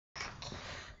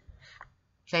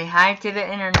Say hi to the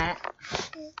internet.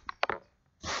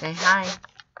 Say hi.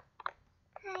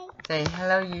 Hi. Say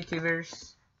hello,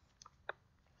 YouTubers.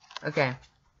 Okay.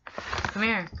 Come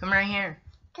here. Come right here.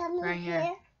 Come Right here.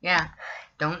 here. Yeah.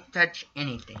 Don't touch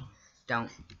anything.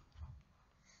 Don't.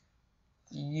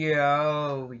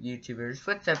 Yo, YouTubers.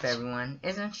 What's up, everyone?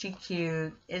 Isn't she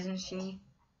cute? Isn't she?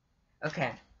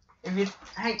 Okay. If you...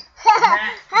 Hey.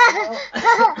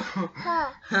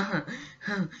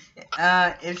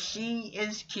 If she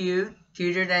is cute,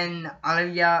 cuter than all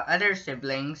of y'all other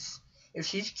siblings, if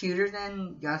she's cuter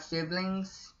than y'all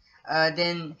siblings,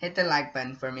 then hit the like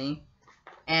button for me.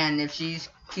 And if she's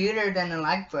cuter than the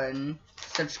like button,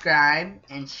 subscribe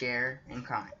and share and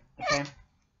comment. Okay?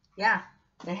 Yeah,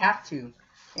 they have to.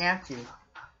 They have to.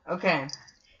 Okay.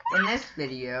 In this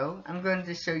video, I'm going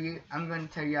to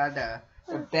tell y'all the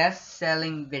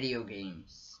best-selling video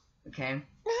games. Okay?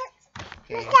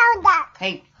 Okay.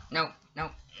 Hey, no.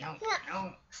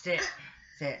 Sit.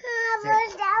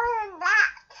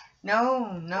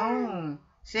 No.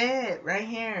 Sit right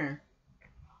here.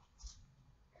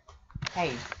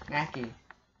 Hey, Mackie.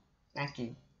 Come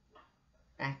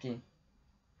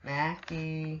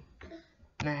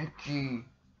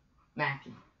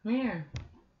here.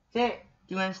 Sit.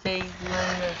 Do you want to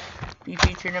be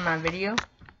featured in my video?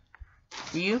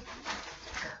 Do you?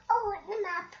 Oh, the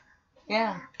map.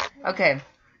 Yeah. Okay.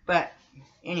 But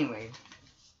anyway,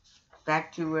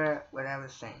 back to what I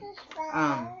was saying.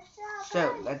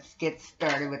 So let's get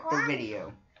started with the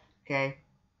video. Okay.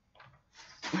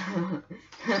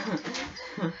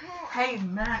 Hey,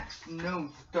 Max. No,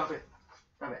 stop it.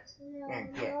 Yeah,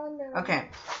 get. Okay.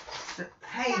 So,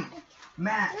 hey,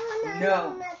 Max.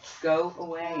 No. Go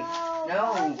away.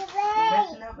 No. You're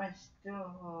messing up my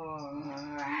stuff.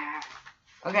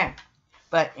 Okay.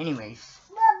 But anyways.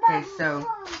 Okay, so.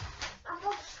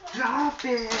 Stop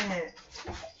it.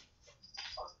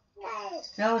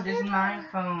 No, this is my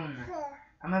phone.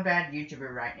 I'm a bad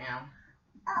YouTuber right now.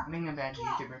 I'm being a bad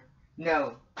YouTuber.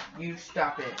 No, you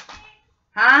stop it.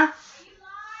 Huh?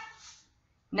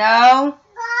 No.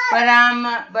 But I'm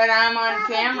on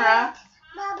camera.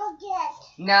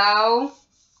 No.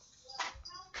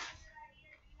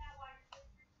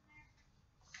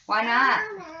 Why not?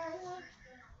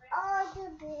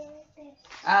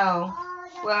 Oh.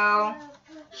 Well,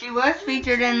 she was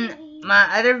featured in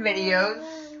my other videos.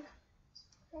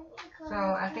 So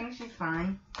I think she's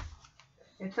fine.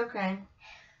 It's okay.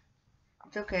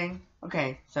 It's okay.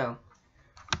 Okay, so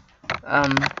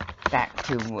back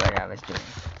to what I was doing.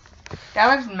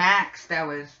 That was Max that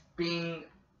was being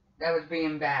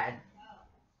bad.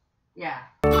 Yeah.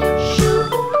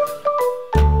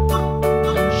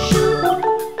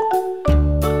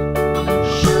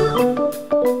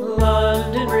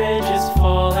 London Bridge is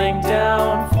falling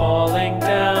down, falling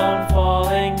down,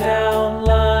 falling down.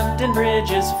 London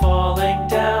Bridge is falling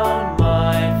down,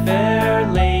 my fair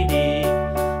lady.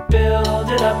 Build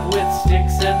it up with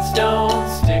sticks and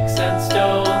stones, sticks and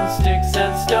stones, sticks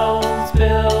and stones.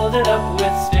 Build it up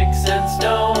with sticks and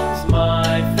stones,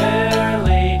 my fair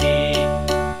lady.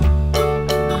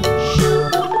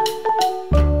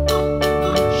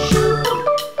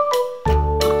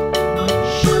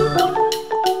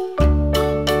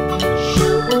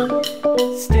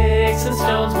 Sticks and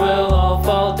stones will all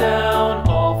fall down,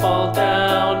 all fall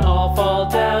down, all fall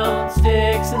down.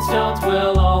 Sticks and stones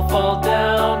will all fall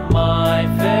down, my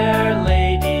fair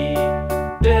lady.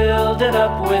 Build it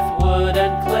up with wood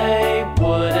and clay,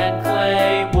 wood and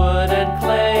clay, wood and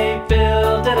clay.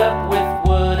 Build it up with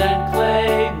wood and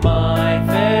clay, my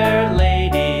fair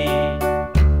lady.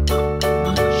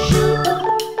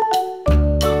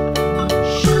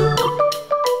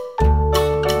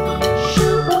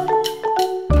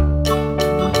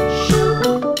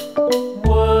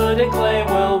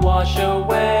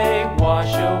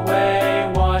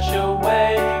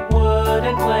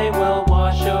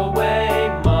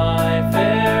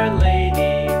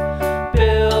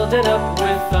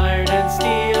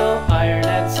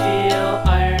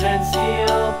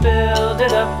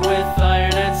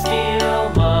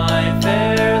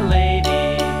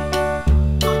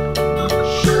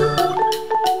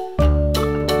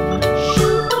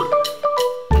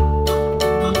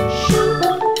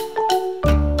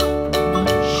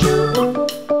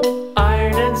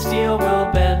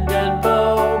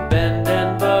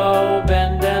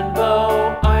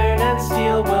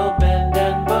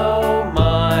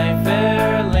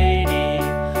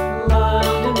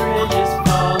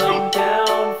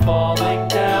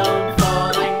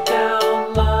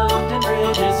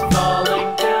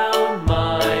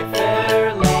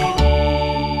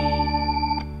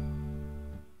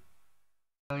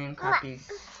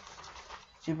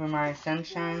 Super Mario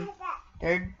Sunshine,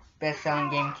 third best-selling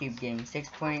GameCube game,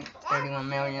 6.31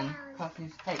 million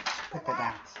copies. Hey, put that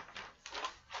down.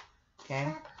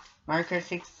 Okay. Mario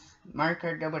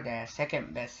Kart Double Dash,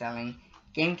 second best-selling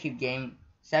GameCube game,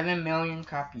 7 million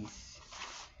copies.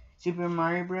 Super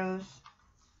Mario Bros.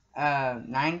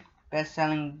 Ninth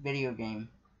best-selling video game,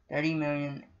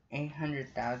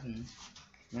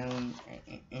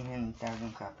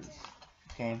 30,800,000 copies.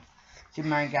 Okay. Super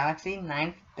Mario Galaxy,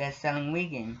 ninth best-selling Wii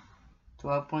game,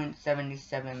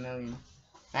 12.77 million.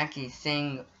 Mackie,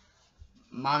 sing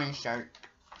Mommy Shark.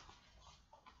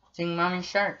 Sing Mommy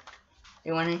Shark.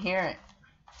 They want to hear it.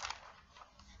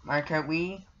 Mario Kart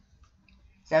Wii,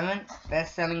 seventh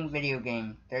best-selling video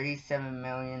game,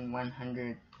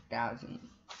 37,100,000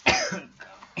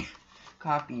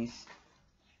 copies.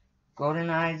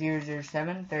 GoldenEye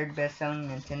 007, third best-selling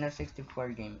Nintendo 64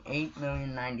 game,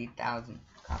 8,090,000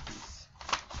 copies.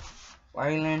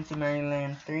 Wario Land to Mario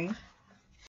Land 3,